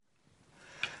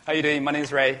How are you doing? My name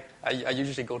is Ray. I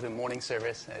usually go to the morning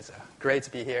service. It's great to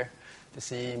be here, to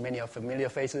see many of familiar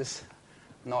faces,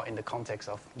 not in the context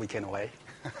of weekend away.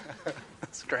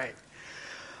 That's great.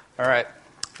 All right,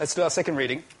 let's do our second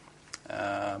reading.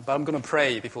 But I'm going to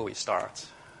pray before we start.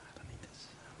 I don't need this.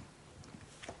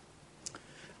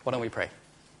 Why don't we pray?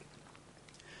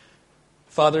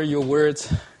 Father, your word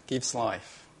gives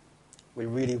life. We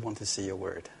really want to see your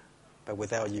word, but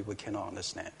without you, we cannot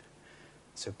understand.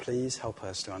 So please help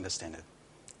us to understand it.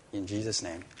 In Jesus'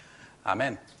 name,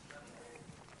 amen.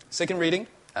 Second reading,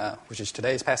 which is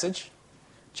today's passage,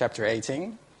 chapter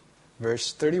 18,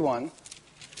 verse 31,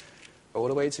 all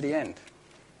the way to the end.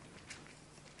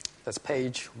 That's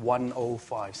page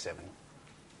 1057.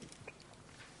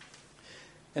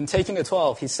 And taking the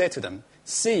 12, he said to them,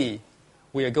 "See,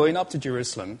 we are going up to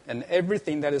Jerusalem, and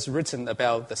everything that is written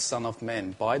about the Son of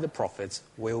Man by the prophets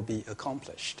will be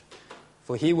accomplished.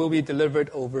 For he will be delivered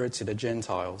over to the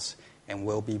Gentiles, and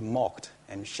will be mocked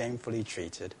and shamefully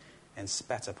treated and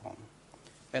spat upon.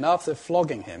 And after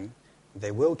flogging him,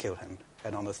 they will kill him,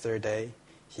 and on the third day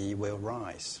he will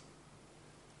rise."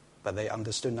 But they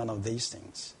understood none of these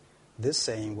things. This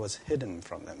saying was hidden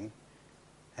from them,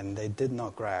 and they did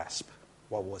not grasp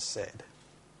what was said.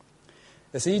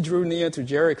 As he drew near to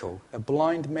Jericho, a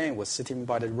blind man was sitting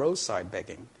by the roadside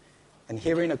begging. And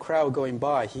hearing a crowd going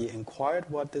by, he inquired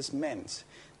what this meant.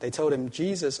 They told him,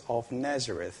 "Jesus of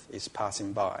Nazareth is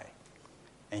passing by."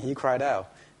 And he cried out,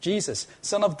 "Jesus,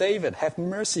 Son of David, have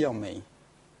mercy on me."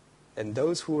 And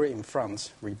those who were in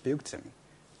front rebuked him,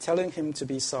 telling him to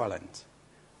be silent.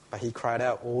 But he cried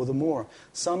out all the more,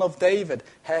 "Son of David,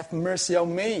 have mercy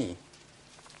on me."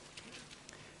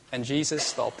 And Jesus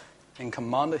stopped and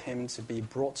commanded him to be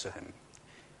brought to him.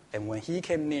 And when he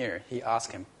came near, he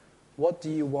asked him, "What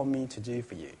do you want me to do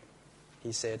for you?"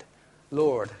 He said,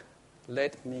 "Lord,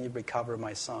 let me recover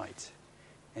my sight."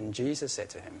 And Jesus said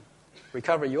to him,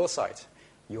 "Recover your sight.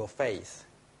 Your faith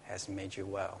has made you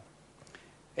well."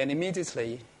 And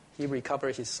immediately he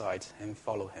recovered his sight and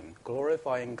followed him,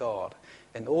 glorifying God.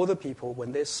 And all the people,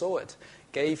 when they saw it,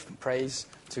 gave praise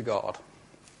to God.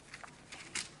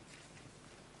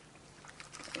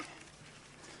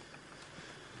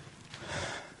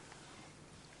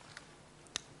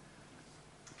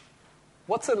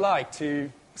 What's it like to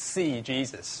see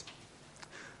Jesus?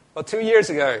 Well, 2 years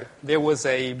ago, there was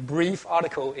a brief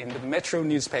article in the Metro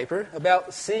newspaper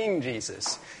about seeing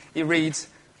Jesus. It reads,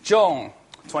 "John,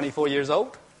 24 years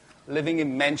old, living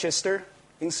in Manchester,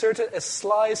 inserted a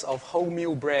slice of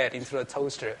wholemeal bread into a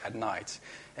toaster at night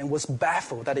and was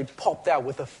baffled that it popped out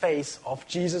with the face of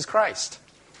Jesus Christ.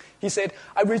 He said,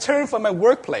 'I returned from my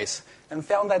workplace and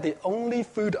found that the only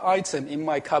food item in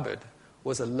my cupboard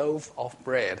was a loaf of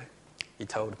bread.' He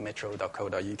told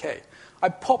metro.co.uk. 'I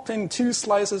popped in 2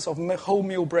 slices of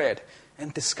wholemeal bread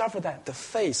and discovered that the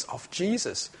face of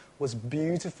Jesus was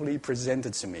beautifully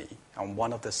presented to me on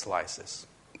one of the slices.'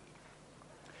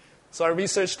 So I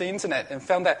researched the internet and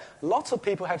found that lots of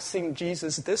people have seen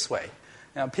Jesus this way.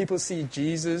 Now, people see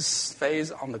Jesus'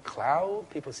 face on the cloud.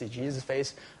 People see Jesus'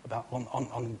 face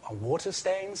on water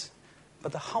stains.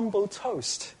 But the humble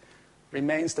toast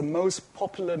remains the most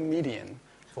popular medium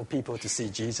for people to see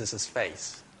Jesus'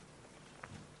 face.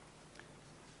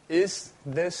 Is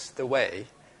this the way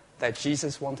that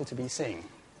Jesus wanted to be seen?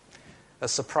 A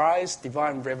surprise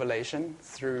divine revelation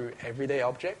through everyday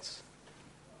objects?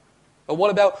 But what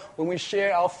about when we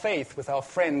share our faith with our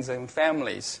friends and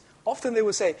families? Often they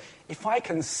will say, "If I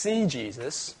can see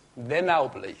Jesus, then I'll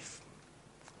believe."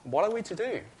 What are we to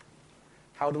do?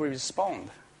 How do we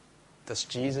respond? Does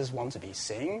Jesus want to be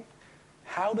seen?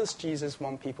 How does Jesus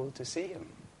want people to see him?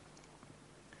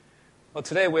 Well,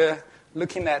 today we're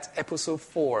looking at episode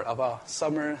 4 of our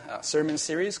summer sermon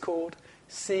series called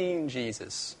Seeing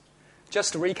Jesus.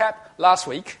 Just to recap, last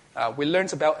week we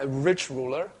learned about a rich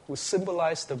ruler who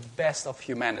symbolized the best of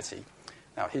humanity.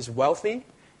 Now, he's wealthy,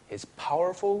 he's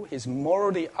powerful, he's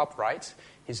morally upright,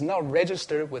 he's not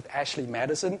registered with Ashley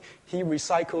Madison, he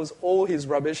recycles all his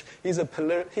rubbish, he's a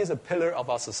pillar of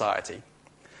our society.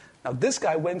 Now, this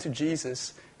guy went to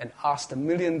Jesus and asked the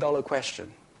 $1,000,000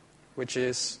 question, which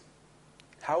is,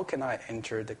 how can I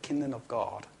enter the kingdom of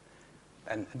God?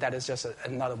 And that is just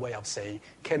another way of saying,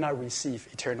 can I receive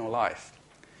eternal life?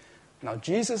 Now,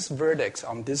 Jesus' verdict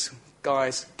on this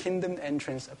guy's kingdom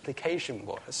entrance application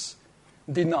was,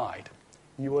 denied.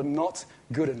 You are not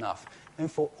good enough.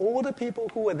 And for all the people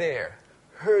who were there,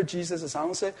 heard Jesus'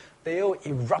 answer, they all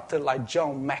erupted like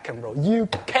John McEnroe. You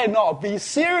cannot be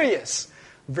serious.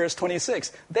 Verse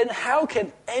 26, then how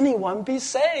can anyone be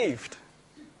saved?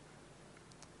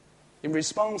 In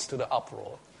response to the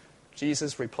uproar,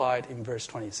 Jesus replied in verse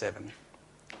 27,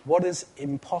 what is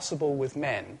impossible with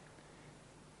men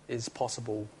is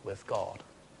possible with God.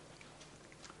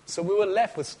 So we were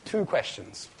left with two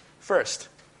questions. First,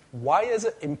 why is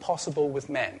it impossible with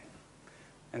men?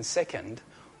 And second,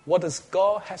 what does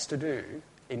God has to do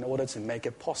in order to make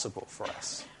it possible for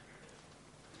us?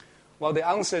 Well, the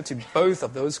answer to both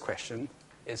of those questions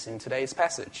is in today's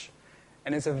passage.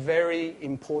 And it's a very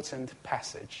important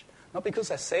passage. Not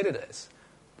because I said it is,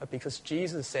 but because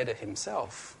Jesus said it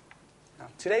himself. Now,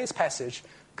 today's passage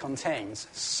contains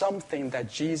something that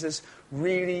Jesus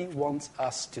really wants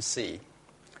us to see.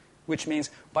 Which means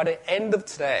by the end of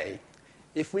today,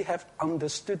 if we have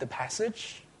understood the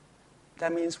passage,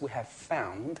 that means we have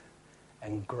found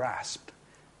and grasped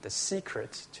the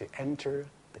secret to enter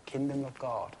the kingdom of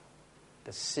God.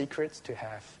 The secret to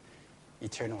have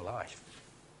eternal life.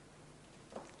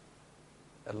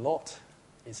 A lot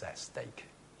is at stake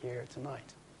here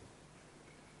tonight.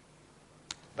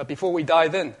 But before we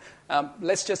dive in,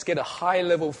 let's just get a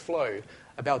high-level flow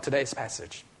about today's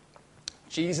passage.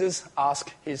 Jesus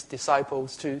asked his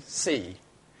disciples to see.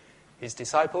 His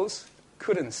disciples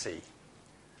couldn't see.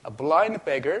 A blind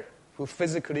beggar who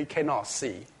physically cannot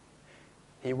see.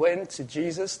 He went to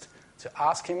Jesus to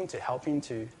ask him to help him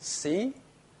to see.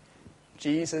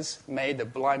 Jesus made the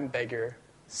blind beggar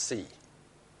see.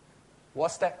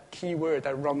 What's that key word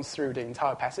that runs through the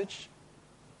entire passage?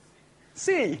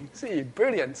 See,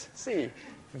 brilliant, see.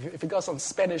 If you got some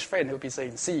Spanish friend, he'll be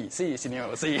saying, sí,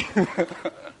 señor, sí.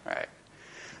 Right.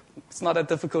 It's not that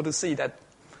difficult to see that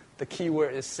the key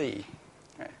word is see.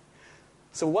 Right.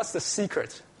 So what's the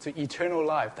secret to eternal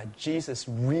life that Jesus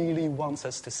really wants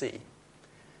us to see?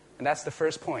 And that's the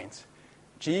first point.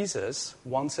 Jesus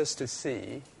wants us to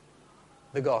see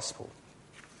the gospel.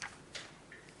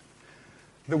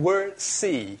 The word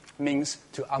see means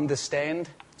to understand,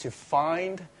 to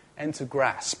find, and to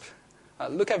grasp.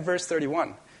 Look at verse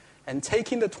 31. And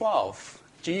taking the 12,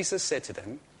 Jesus said to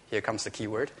them, here comes the key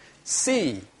word,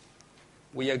 see,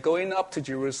 we are going up to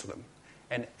Jerusalem,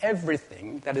 and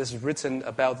everything that is written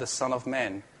about the Son of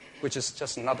Man, which is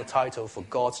just another title for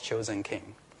God's chosen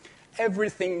king.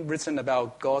 Everything written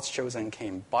about God's chosen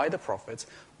king by the prophets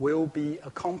will be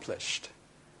accomplished.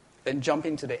 Then jump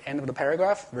into the end of the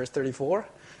paragraph, verse 34.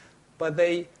 But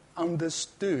they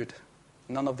understood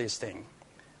none of these things.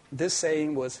 This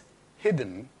saying was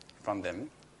hidden from them,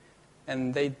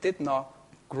 and they did not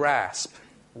grasp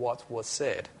what was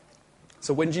said.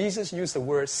 So when Jesus used the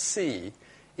word see,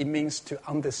 it means to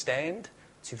understand,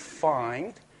 to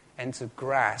find, and to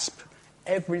grasp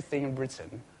everything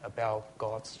written about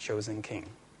God's chosen king.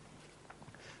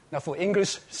 Now, for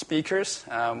English speakers,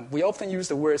 we often use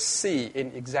the word see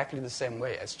in exactly the same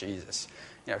way as Jesus.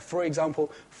 For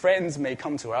example, friends may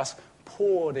come to us,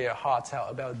 pour their hearts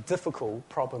out about a difficult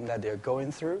problem that they're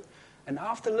going through, and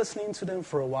after listening to them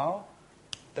for a while,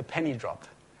 the penny dropped.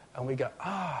 And we go,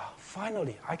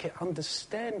 finally, I can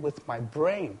understand with my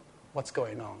brain what's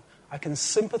going on. I can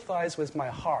sympathize with my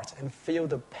heart and feel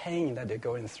the pain that they're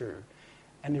going through.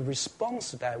 And in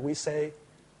response to that, we say,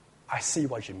 I see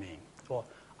what you mean. Or,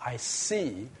 I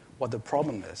see what the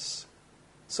problem is.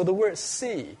 So the word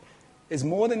see is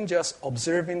more than just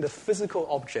observing the physical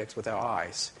objects with our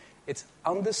eyes. It's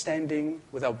understanding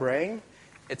with our brain.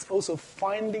 It's also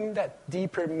finding that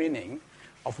deeper meaning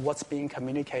of what's being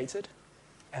communicated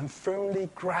and firmly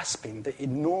grasping the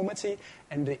enormity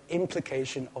and the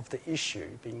implication of the issue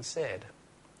being said.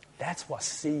 That's what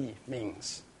see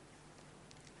means.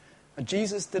 And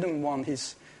Jesus didn't want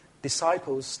his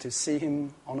disciples to see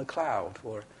him on a cloud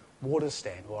or water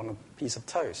stain or on a piece of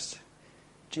toast.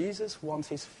 Jesus wants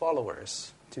his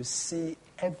followers to see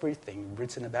everything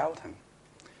written about him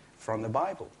from the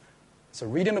Bible. So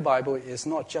reading the Bible is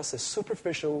not just a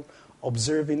superficial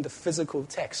observing the physical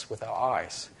text with our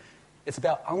eyes. It's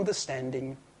about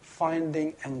understanding,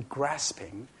 finding, and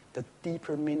grasping the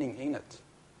deeper meaning in it.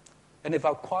 And if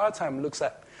our quiet time looks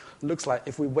like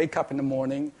if we wake up in the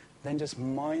morning, then just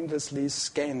mindlessly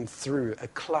scan through a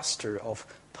cluster of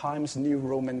Times New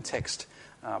Roman text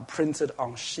printed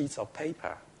on sheets of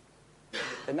paper,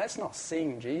 then that's not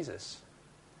seeing Jesus.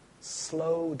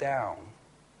 Slow down,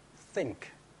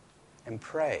 think, and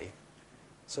pray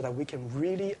so that we can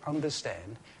really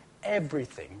understand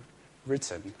everything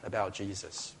written about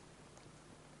Jesus.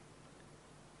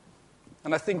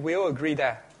 And I think we all agree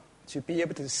that to be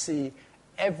able to see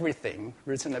everything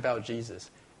written about Jesus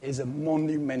is a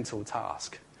monumental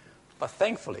task. But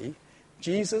thankfully,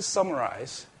 Jesus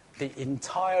summarized the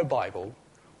entire Bible,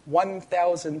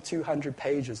 1,200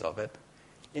 pages of it,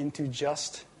 into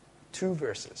just 2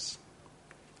 verses.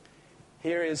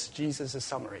 Here is Jesus'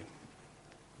 summary.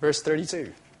 Verse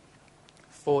 32.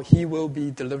 For he will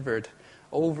be delivered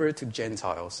over to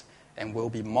Gentiles and will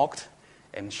be mocked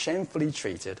and shamefully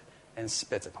treated and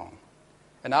spit upon.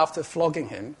 And after flogging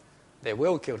him, they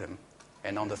will kill him.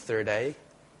 And on the third day,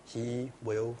 he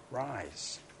will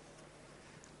rise.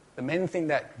 The main thing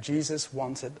that Jesus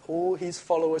wanted all his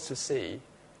followers to see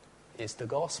is the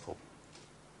gospel.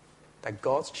 That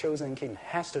God's chosen king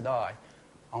has to die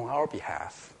on our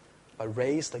behalf, but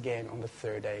raised again on the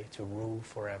third day to rule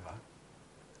forever.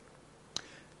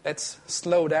 Let's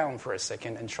slow down for a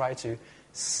second and try to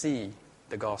see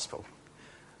the gospel.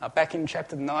 Back in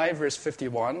chapter 9, verse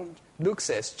 51, Luke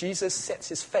says Jesus sets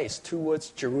his face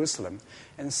towards Jerusalem,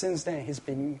 and since then he's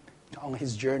been on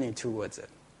his journey towards it.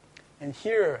 And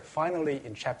here, finally,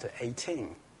 in chapter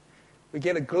 18, we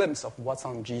get a glimpse of what's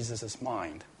on Jesus'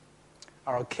 mind.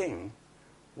 Our king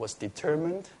was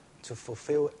determined to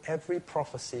fulfill every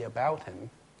prophecy about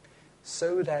him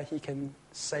so that he can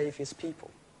save his people.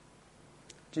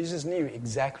 Jesus knew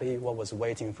exactly what was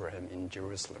waiting for him in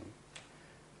Jerusalem: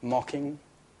 mocking,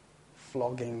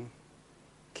 flogging,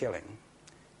 killing.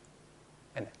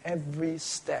 And every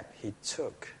step he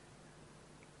took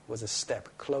was a step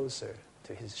closer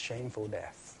to his shameful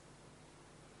death.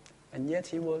 And yet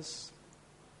he was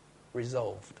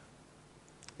resolved.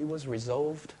 He was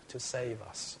resolved to save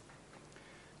us.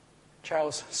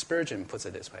 Charles Spurgeon puts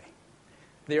it this way: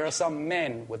 there are some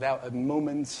men without a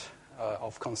moment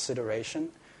of consideration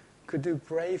could do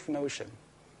brave notion,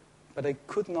 but they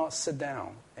could not sit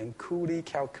down and coolly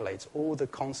calculate all the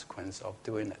consequence of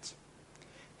doing it.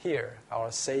 Here,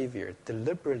 our Savior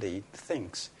deliberately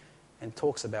thinks and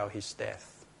talks about his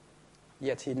death,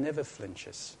 yet he never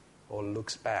flinches or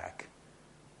looks back,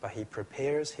 but he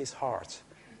prepares his heart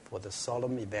for the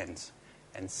solemn event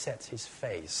and sets his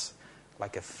face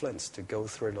like a flint to go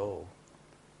through it all,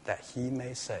 that he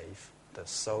may save the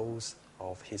souls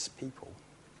of his people.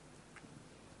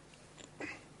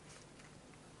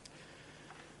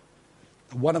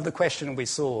 One of the questions we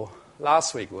saw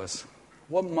last week was,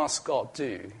 what must God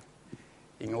do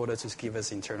in order to give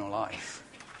us eternal life?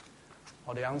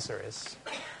 Well, the answer is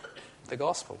the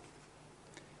gospel.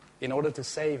 In order to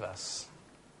save us,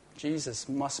 Jesus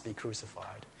must be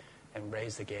crucified and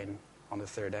raised again on the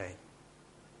third day.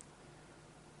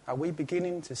 Are we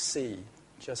beginning to see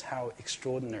just how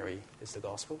extraordinary is the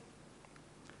gospel?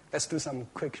 Let's do some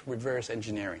quick reverse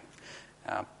engineering.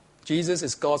 Jesus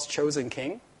is God's chosen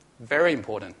king. Very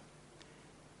important.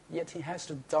 Yet he has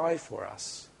to die for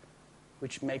us,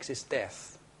 which makes his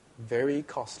death very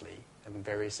costly and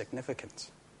very significant.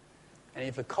 And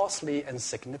if a costly and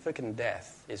significant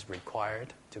death is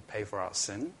required to pay for our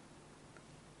sin,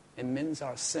 it means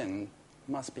our sin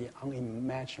must be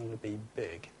unimaginably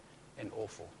big and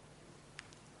awful.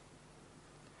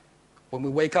 When we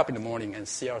wake up in the morning and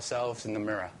see ourselves in the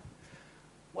mirror,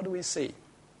 what do we see?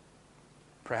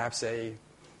 Perhaps a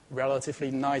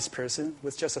relatively nice person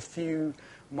with just a few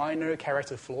minor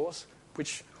character flaws,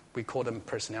 which we call them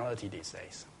personality these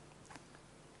days.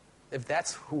 If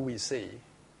that's who we see,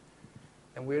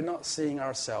 then we're not seeing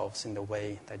ourselves in the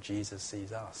way that Jesus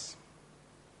sees us.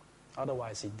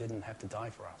 Otherwise, he didn't have to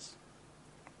die for us.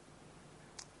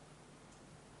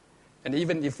 And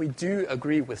even if we do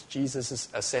agree with Jesus'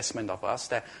 assessment of us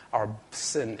that our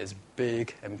sin is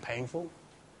big and painful,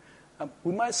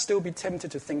 we might still be tempted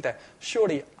to think that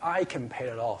surely I can pay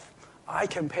it off. I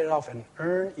can pay it off and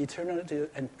earn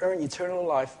eternal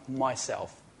life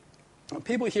myself.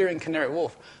 People here in Canary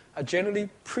Wharf are generally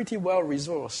pretty well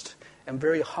resourced and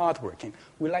very hardworking.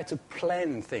 We like to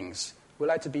plan things. We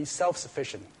like to be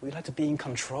self-sufficient. We like to be in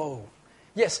control.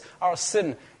 Yes, our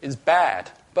sin is bad,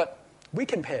 but we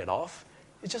can pay it off.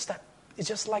 It's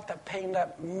just like that paying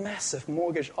that massive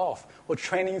mortgage off or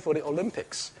training for the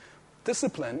Olympics.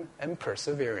 Discipline and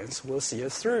perseverance will see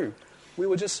us through. We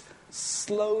will just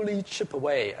slowly chip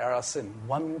away at our sin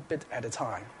one bit at a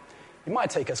time. It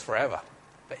might take us forever,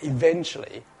 but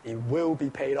eventually it will be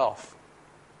paid off.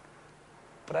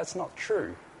 But that's not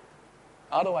true.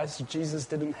 Otherwise, Jesus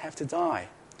didn't have to die.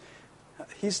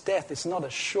 His death is not a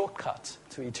shortcut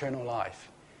to eternal life.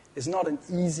 It's not an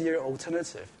easier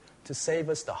alternative to save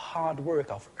us the hard work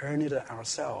of earning it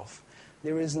ourselves.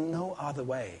 There is no other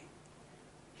way.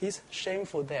 His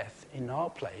shameful death in our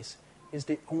place is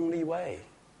the only way.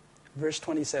 Verse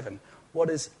 27, what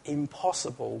is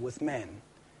impossible with men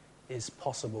is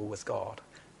possible with God.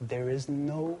 There is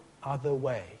no other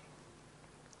way.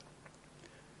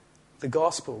 The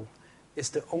gospel is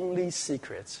the only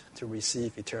secret to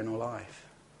receive eternal life.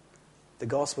 The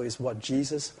gospel is what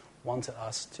Jesus wanted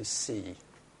us to see,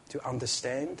 to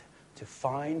understand, to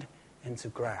find, and to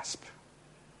grasp.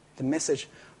 The message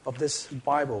of this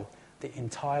Bible, the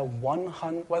entire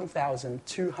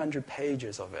 1,200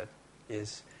 pages of it,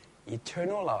 is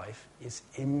eternal life is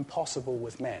impossible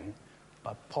with men,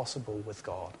 but possible with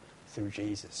God through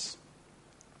Jesus.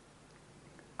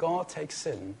 God takes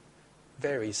sin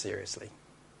very seriously.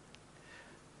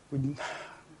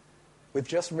 We've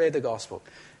just read the gospel,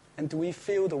 and do we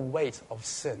feel the weight of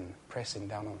sin pressing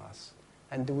down on us?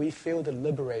 And do we feel the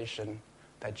liberation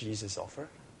that Jesus offers?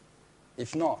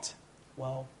 If not,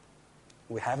 well,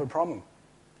 we have a problem.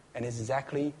 And it's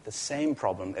exactly the same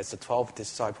problem as the 12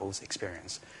 disciples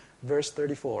experienced. Verse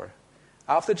 34,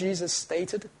 after Jesus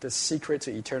stated the secret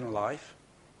to eternal life,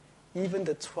 even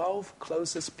the 12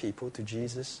 closest people to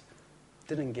Jesus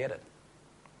didn't get it.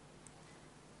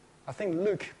 I think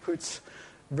Luke puts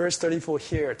verse 34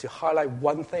 here to highlight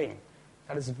one thing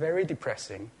that is very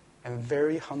depressing and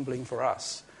very humbling for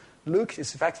us. Luke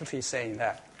is effectively saying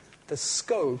that the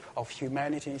scope of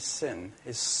humanity's sin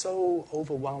is so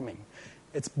overwhelming,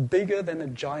 it's bigger than a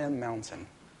giant mountain,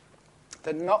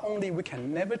 that not only we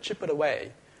can never chip it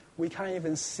away, we can't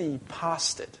even see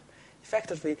past it.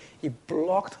 Effectively, it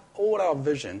blocked all our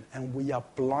vision, and we are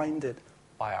blinded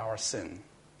by our sin.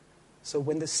 So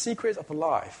when the secret of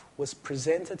life was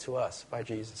presented to us by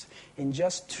Jesus, in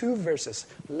just 2 verses,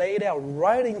 laid out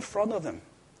right in front of them,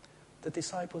 the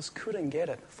disciples couldn't get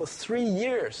it. For 3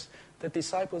 years, the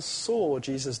disciples saw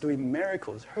Jesus doing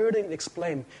miracles, heard him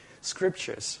explain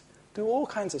scriptures, do all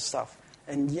kinds of stuff,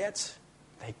 and yet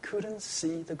they couldn't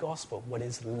see the gospel when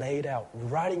it's laid out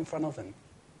right in front of them.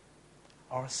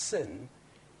 Our sin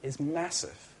is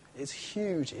massive, it's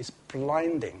huge, it's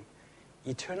blinding.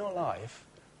 Eternal life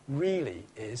really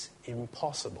is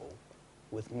impossible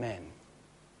with men.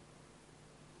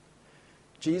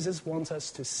 Jesus wants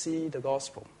us to see the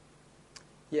gospel,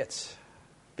 yet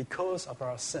because of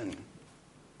our sin,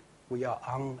 we are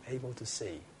unable to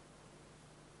see.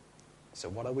 So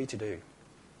what are we to do?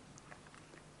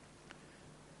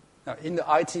 Now, in the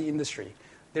IT industry,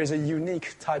 there's a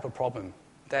unique type of problem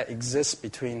that exists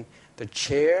between the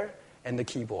chair and the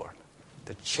keyboard.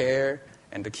 The chair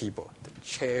and the keyboard. The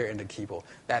chair and the keyboard.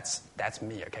 That's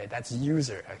me, okay? That's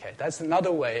user, okay? That's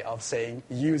another way of saying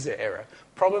user error.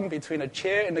 Problem between a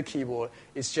chair and the keyboard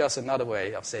is just another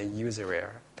way of saying user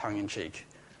error, tongue-in-cheek.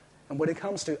 And when it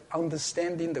comes to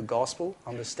understanding the gospel,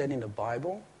 understanding the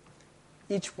Bible,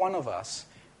 each one of us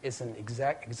is an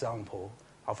exact example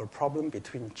of a problem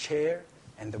between chair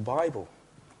and the Bible.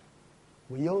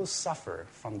 We all suffer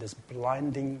from this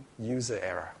blinding user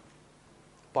error.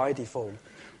 By default,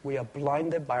 we are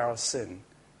blinded by our sin,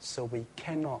 so we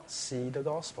cannot see the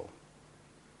gospel.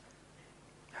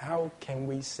 How can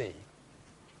we see?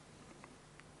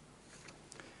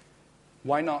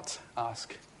 Why not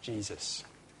ask Jesus?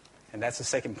 And that's the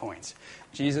second point.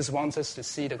 Jesus wants us to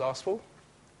see the gospel,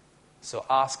 so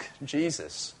ask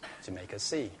Jesus to make us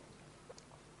see.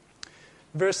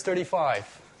 Verse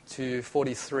 35 to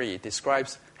 43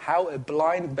 describes how a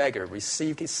blind beggar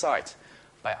received his sight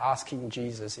by asking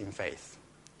Jesus in faith.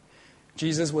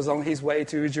 Jesus was on his way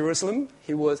to Jerusalem.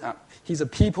 He's a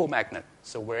people magnet,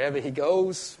 so wherever he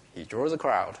goes, he draws a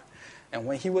crowd. And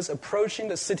when he was approaching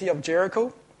the city of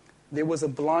Jericho, there was a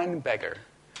blind beggar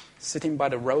sitting by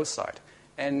the roadside.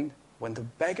 And when the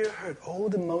beggar heard all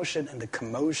the motion and the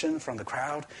commotion from the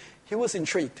crowd, he was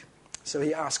intrigued. So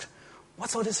he asked,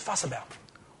 "What's all this fuss about?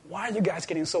 Why are you guys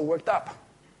getting so worked up?"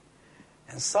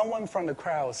 And someone from the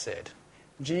crowd said,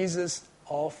 "Jesus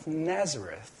of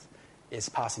Nazareth is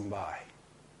passing by."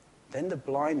 Then the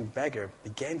blind beggar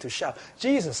began to shout,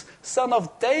 "Jesus, Son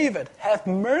of David, have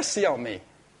mercy on me."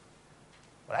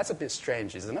 Well, that's a bit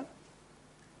strange, isn't it?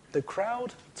 The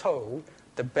crowd told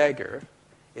the beggar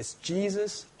it's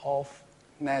Jesus of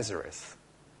Nazareth.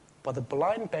 But the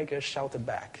blind beggar shouted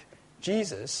back,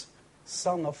 "Jesus,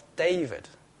 Son of David,"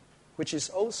 which is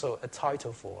also a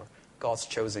title for God's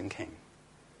chosen king.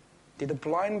 Did the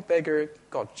blind beggar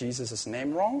got Jesus'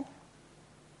 name wrong?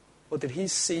 Or did he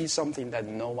see something that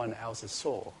no one else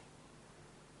saw?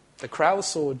 The crowd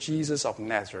saw Jesus of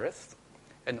Nazareth,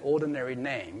 an ordinary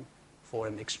name for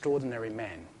an extraordinary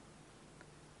man.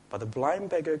 But the blind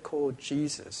beggar called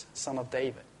Jesus, Son of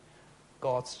David,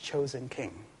 God's chosen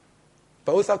king.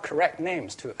 Both are correct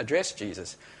names to address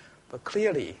Jesus, but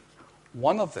clearly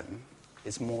one of them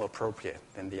is more appropriate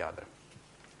than the other.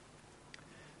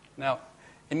 Now,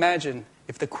 imagine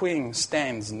if the Queen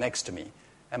stands next to me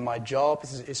and my job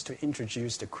is to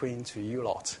introduce the Queen to you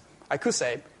lot. I could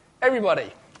say,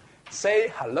 "Everybody, say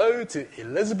hello to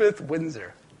Elizabeth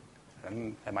Windsor."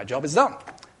 And my job is done.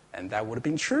 And that would have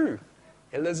been true.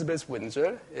 Elizabeth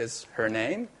Windsor is her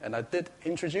name, and I did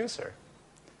introduce her.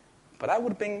 But that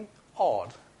would have been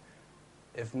odd,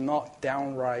 if not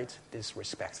downright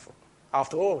disrespectful.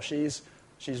 After all, she's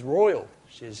royal,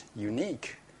 she's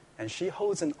unique, and she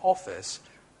holds an office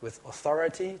with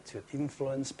authority to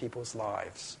influence people's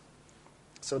lives.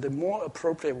 So the more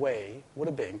appropriate way would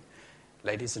have been,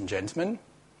 ladies and gentlemen,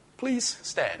 please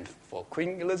stand for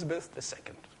Queen Elizabeth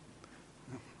II.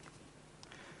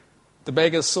 The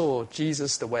beggar saw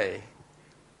Jesus the way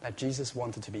that Jesus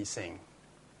wanted to be seen.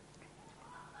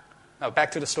 Now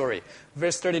back to the story.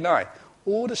 Verse 39.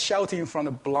 All the shouting from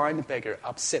the blind beggar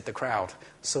upset the crowd,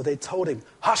 so they told him,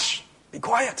 "Hush, be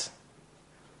quiet."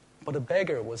 But the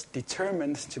beggar was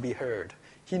determined to be heard.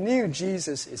 He knew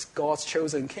Jesus is God's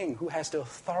chosen king who has the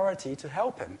authority to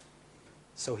help him.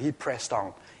 So he pressed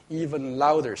on, even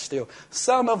louder still,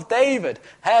 "Son of David,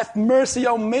 have mercy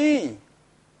on me."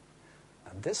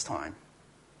 And this time,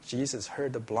 Jesus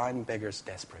heard the blind beggar's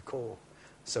desperate call.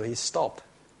 So he stopped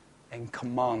and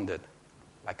commanded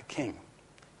like a king.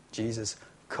 Jesus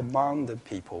commanded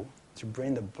people to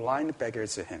bring the blind beggar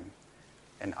to him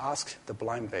and asked the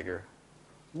blind beggar,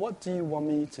 "What do you want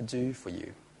me to do for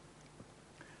you?"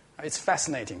 It's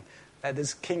fascinating that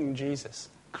this King Jesus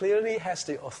clearly has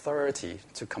the authority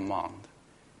to command.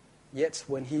 Yet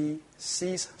when he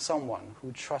sees someone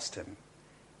who trusts him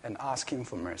and asks him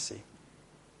for mercy,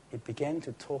 he began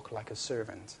to talk like a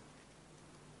servant.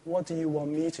 "What do you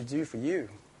want me to do for you?"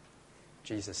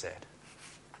 Jesus said.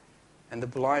 And the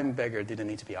blind beggar didn't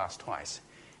need to be asked twice.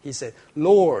 He said,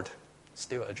 "Lord,"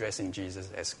 still addressing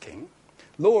Jesus as king,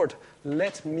 "Lord,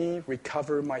 let me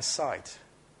recover my sight."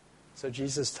 So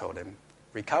Jesus told him,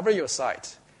 "Recover your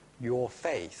sight. Your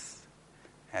faith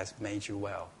has made you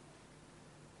well."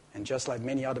 And just like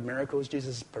many other miracles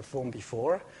Jesus performed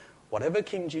before, whatever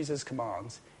King Jesus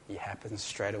commands, it happens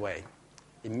straight away.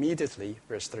 Immediately,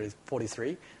 verse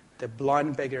 43, the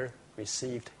blind beggar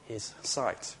received his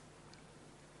sight.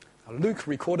 Now, Luke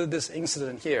recorded this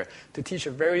incident here to teach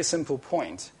a very simple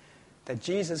point, that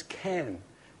Jesus can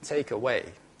take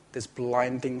away this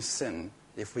blinding sin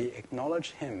if we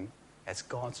acknowledge him as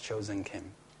God's chosen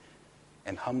king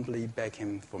and humbly beg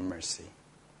him for mercy.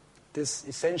 This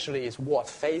essentially is what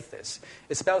faith is.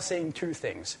 It's about seeing two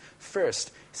things.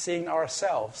 First, seeing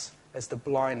ourselves as the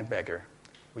blind beggar.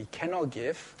 We cannot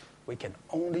give, we can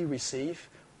only receive,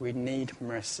 we need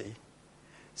mercy.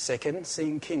 Second,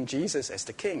 seeing King Jesus as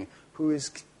the king who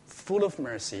is full of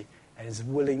mercy and is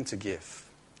willing to give.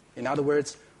 In other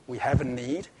words, we have a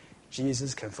need,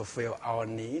 Jesus can fulfill our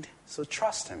need, so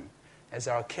trust him as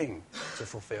our king to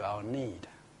fulfill our need.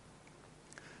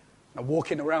 Now,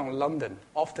 walking around London,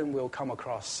 often we'll come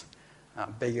across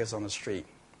beggars on the street.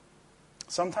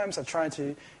 Sometimes I try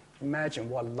to imagine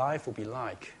what life will be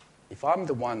like if I'm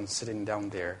the one sitting down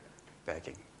there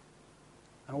begging.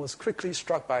 I was quickly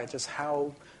struck by just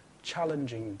how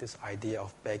challenging this idea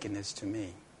of begging is to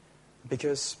me.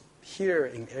 Because here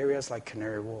in areas like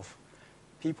Canary Wharf,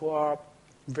 people are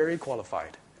very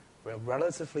qualified. We're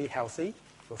relatively healthy,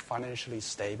 we're financially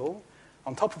stable.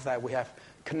 On top of that, we have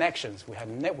connections, we have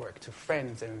network to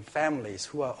friends and families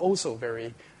who are also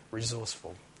very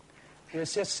resourceful. There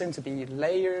just seems to be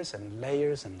layers and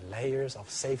layers and layers of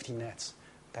safety nets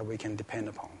that we can depend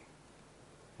upon.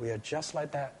 We are just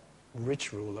like that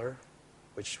rich ruler,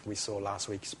 which we saw last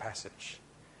week's passage.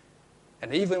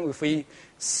 And even if we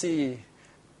see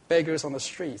beggars on the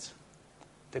street,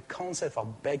 the concept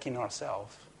of begging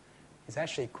ourselves is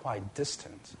actually quite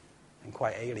distant and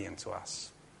quite alien to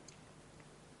us.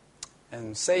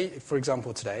 And say, for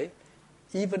example, today,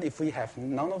 even if we have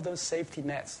none of those safety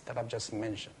nets that I've just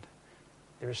mentioned,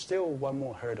 there is still one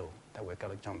more hurdle that we've got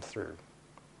to jump through.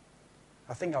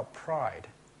 I think our pride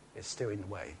is still in the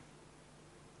way.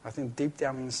 I think deep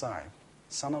down inside,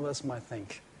 some of us might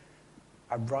think,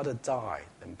 I'd rather die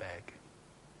than beg.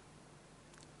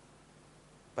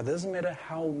 But it doesn't matter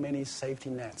how many safety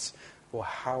nets or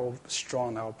how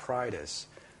strong our pride is,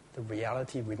 the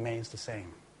reality remains the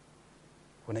same.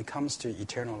 When it comes to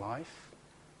eternal life,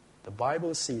 the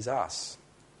Bible sees us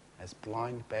as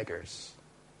blind beggars.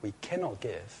 We cannot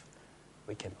give,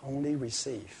 we can only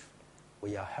receive.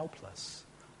 We are helpless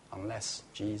unless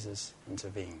Jesus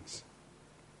intervenes.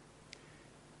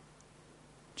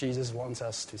 Jesus wants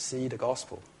us to see the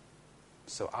gospel,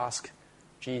 so ask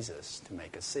Jesus to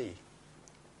make us see.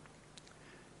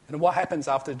 And what happens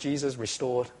after Jesus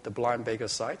restored the blind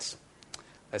beggar's sight?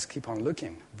 Let's keep on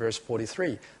looking. Verse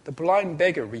 43. The blind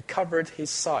beggar recovered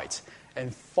his sight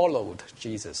and followed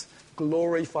Jesus,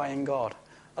 glorifying God.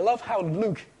 I love how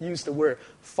Luke used the word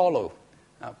follow,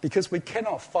 because we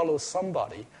cannot follow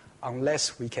somebody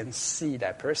unless we can see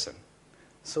that person.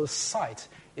 So sight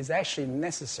is actually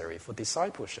necessary for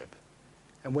discipleship.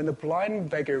 And when the blind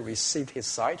beggar received his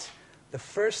sight, the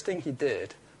first thing he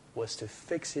did was to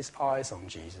fix his eyes on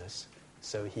Jesus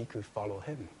so he could follow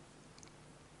him.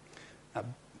 Now,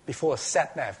 before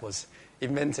sat-nav was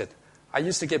invented, I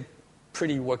used to get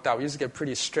pretty worked out. I used to get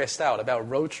pretty stressed out about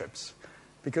road trips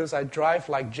because I drive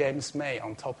like James May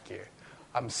on Top Gear.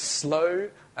 I'm slow,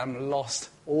 I'm lost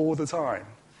all the time.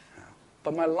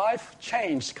 But my life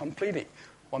changed completely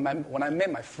when I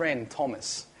met my friend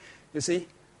Thomas. You see,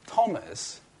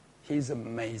 Thomas, he's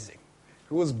amazing.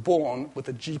 He was born with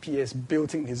a GPS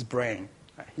built in his brain.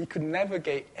 He could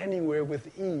navigate anywhere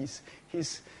with ease.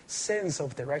 His sense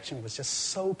of direction was just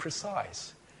so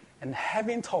precise. And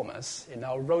having Thomas in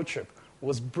our road trip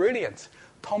was brilliant.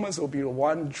 Thomas will be the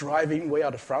one driving way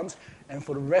out the front, and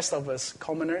for the rest of us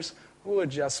commoners, we were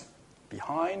just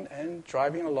behind and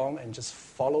driving along and just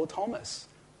follow Thomas.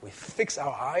 We fix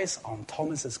our eyes on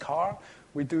Thomas's car.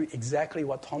 We do exactly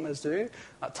what Thomas do.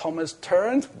 Thomas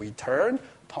turned, we turned.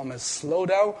 Thomas slow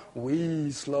down, we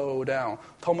slow down.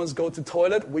 Thomas go to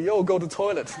toilet, we all go to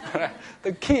toilet.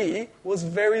 The key was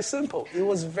very simple. It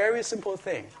was a very simple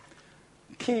thing.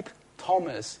 Keep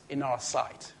Thomas in our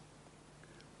sight.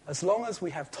 As long as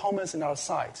we have Thomas in our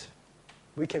sight,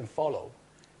 we can follow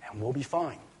and we'll be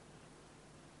fine.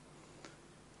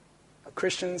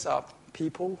 Christians are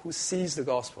people who sees the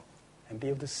gospel and be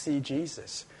able to see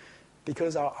Jesus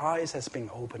because our eyes has been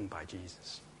opened by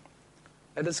Jesus.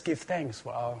 Let us give thanks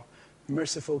for our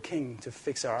merciful King to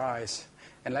fix our eyes,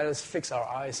 and let us fix our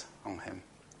eyes on him.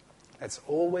 Let's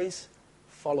always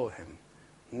follow him.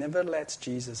 Never let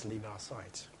Jesus leave our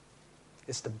sight.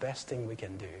 It's the best thing we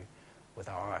can do with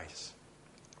our eyes.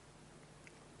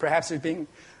 Perhaps you've been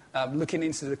looking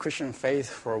into the Christian faith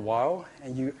for a while,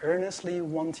 and you earnestly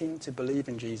wanting to believe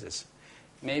in Jesus.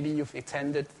 Maybe you've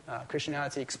attended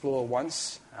Christianity Explorer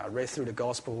once, read through the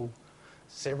gospel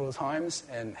several times,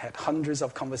 and had hundreds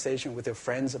of conversations with your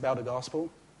friends about the gospel,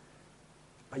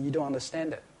 but you don't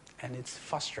understand it, and it's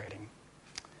frustrating.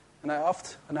 And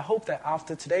I hope that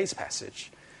after today's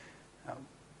passage,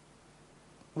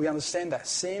 we understand that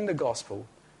seeing the gospel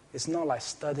is not like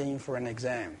studying for an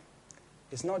exam.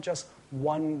 It's not just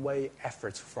one-way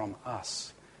effort from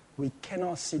us. We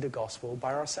cannot see the gospel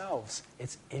by ourselves.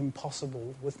 It's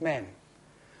impossible with men.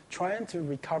 Trying to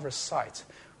recover sight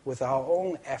with our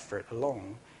own effort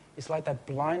alone is like that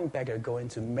blind beggar going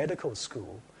to medical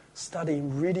school,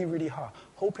 studying really, really hard,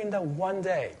 hoping that one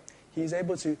day he's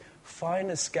able to find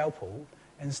a scalpel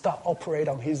and start operate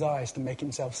on his eyes to make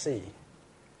himself see.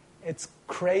 It's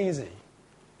crazy.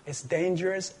 It's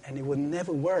dangerous, and it will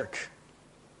never work.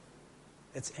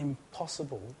 It's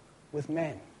impossible with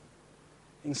men.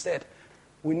 Instead,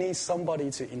 we need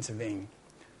somebody to intervene,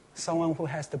 someone who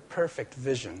has the perfect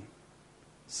vision,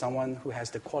 someone who has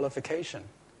the qualification,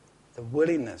 the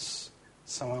willingness,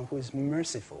 someone who is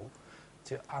merciful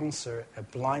to answer a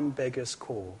blind beggar's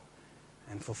call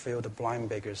and fulfill the blind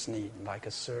beggar's need like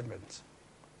a servant.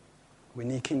 We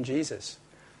need King Jesus.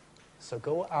 So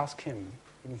go ask him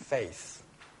in faith.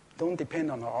 Don't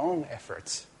depend on our own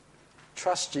efforts.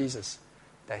 Trust Jesus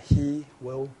that he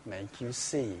will make you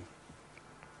see.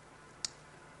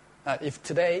 If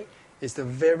today is the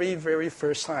very, very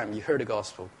first time you heard the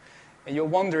gospel, and you're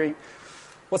wondering,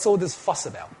 what's all this fuss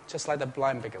about? Just like the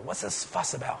blind beggar, what's this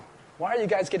fuss about? Why are you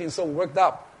guys getting so worked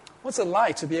up? What's it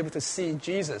like to be able to see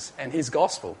Jesus and his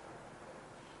gospel?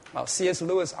 Well, C.S.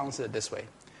 Lewis answered it this way.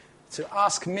 To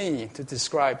ask me to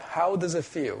describe how does it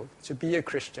feel to be a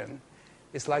Christian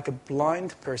is like a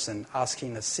blind person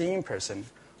asking a seeing person,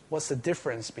 what's the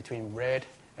difference between red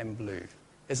and blue?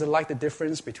 Is it like the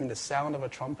difference between the sound of a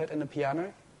trumpet and a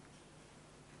piano?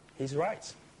 He's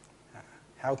right.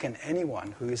 How can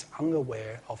anyone who is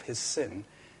unaware of his sin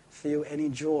feel any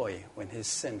joy when his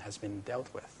sin has been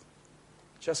dealt with?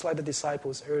 Just like the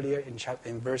disciples earlier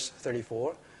in verse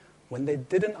 34, when they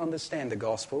didn't understand the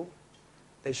gospel,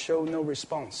 they showed no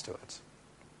response to it.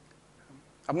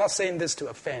 I'm not saying this to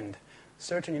offend,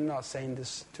 certainly not saying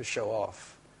this to show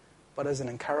off, but as an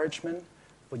encouragement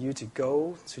for you to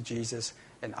go to Jesus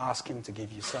and ask him to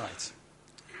give you sight.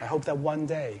 I hope that one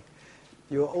day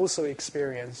you will also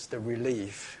experience the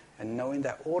relief and knowing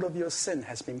that all of your sin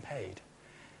has been paid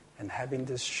and having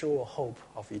this sure hope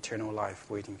of eternal life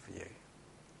waiting for you.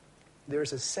 There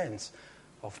is a sense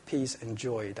of peace and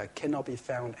joy that cannot be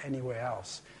found anywhere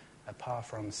else apart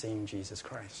from seeing Jesus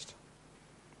Christ.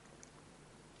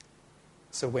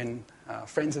 So when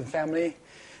friends and family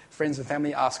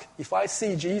ask, if I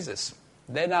see Jesus,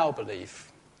 then I'll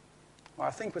believe. Well,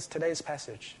 I think with today's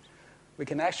passage, we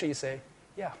can actually say,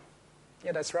 yeah,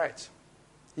 that's right.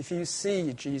 If you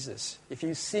see Jesus, if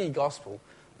you see gospel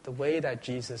the way that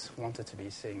Jesus wanted to be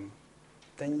seen,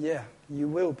 then yeah, you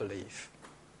will believe.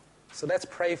 So let's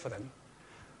pray for them.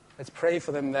 Let's pray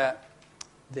for them that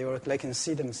they can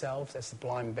see themselves as the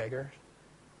blind beggar,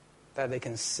 that they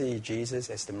can see Jesus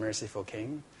as the merciful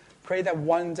King. Pray that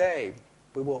one day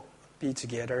we will be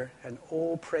together and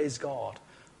all praise God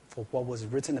for what was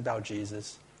written about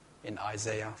Jesus in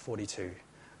Isaiah 42.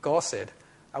 God said,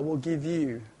 I will give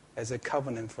you as a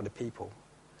covenant for the people,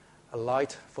 a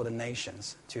light for the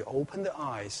nations, to open the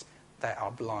eyes that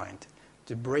are blind,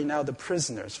 to bring out the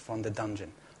prisoners from the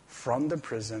dungeon, from the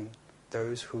prison,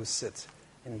 those who sit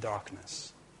in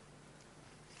darkness.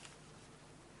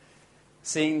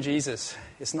 Seeing Jesus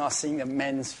is not seeing a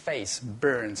man's face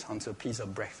burned onto a piece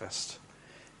of breakfast.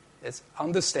 It's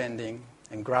understanding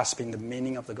and grasping the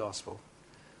meaning of the gospel.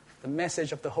 The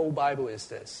message of the whole Bible is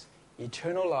this: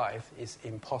 eternal life is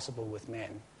impossible with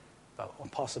men,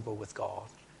 but possible with God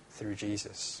through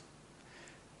Jesus.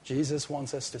 Jesus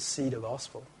wants us to see the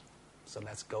gospel, so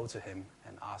let's go to him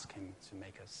and ask him to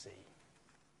make us see.